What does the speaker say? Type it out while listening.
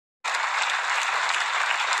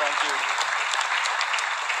Thank you.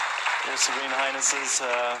 Your Serene Highnesses,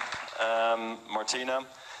 Martina,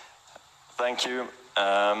 thank you.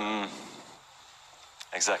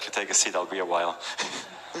 Exactly, take a seat, I'll be a while.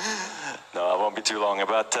 No, I won't be too long.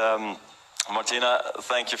 But Martina,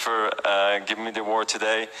 thank you for giving me the award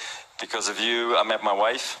today. Because of you, I met my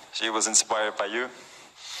wife. She was inspired by you.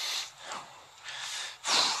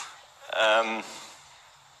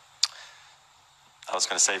 I was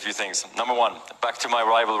going to say a few things. Number one, back to my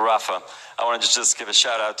rival Rafa. I wanted to just give a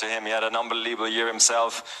shout out to him. He had an unbelievable year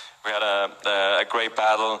himself. We had a great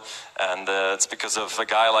battle, and it's because of a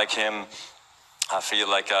guy like him, I feel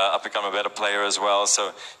like I've become a better player as well.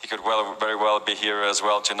 So he could very well be here as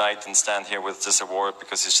well tonight and stand here with this award,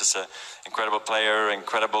 because he's just an incredible player,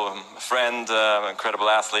 incredible friend, incredible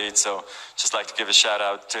athlete. So just like to give a shout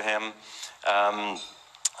out to him.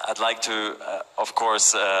 I'd like to, of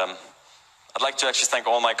course, I'd like to actually thank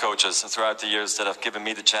all my coaches throughout the years that have given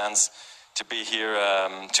me the chance to be here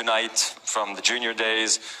tonight, from the junior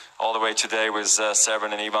days all the way today with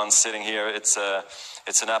Severin and Ivan sitting here. It's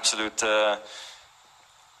an absolute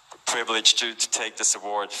privilege to take this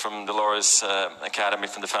award from the Laureus Academy,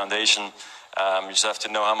 from the foundation. You just have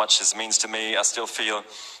to know how much this means to me. I still feel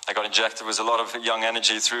I got injected with a lot of young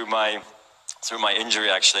energy through my injury,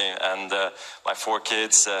 actually, and my 4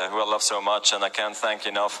 kids who I love so much, and I can't thank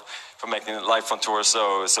enough for making life on tour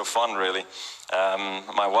so fun, really.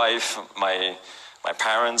 My wife, my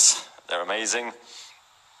parents, they're amazing.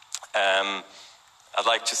 I'd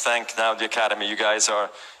like to thank now the Academy. You guys are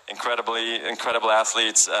incredible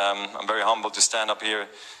athletes. I'm very humbled to stand up here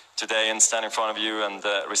today and stand in front of you and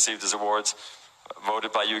receive this award,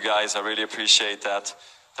 voted by you guys. I really appreciate that.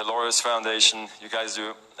 The Laureus Foundation, you guys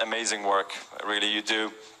do amazing work, really you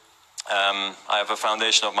do. I have a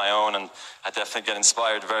foundation of my own, and I definitely get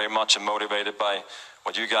inspired very much and motivated by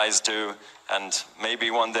what you guys do, and maybe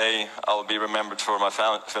one day I'll be remembered for my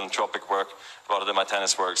philanthropic work rather than my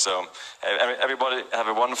tennis work. So everybody have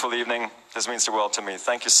a wonderful evening. This means the world to me.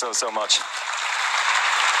 Thank you so much.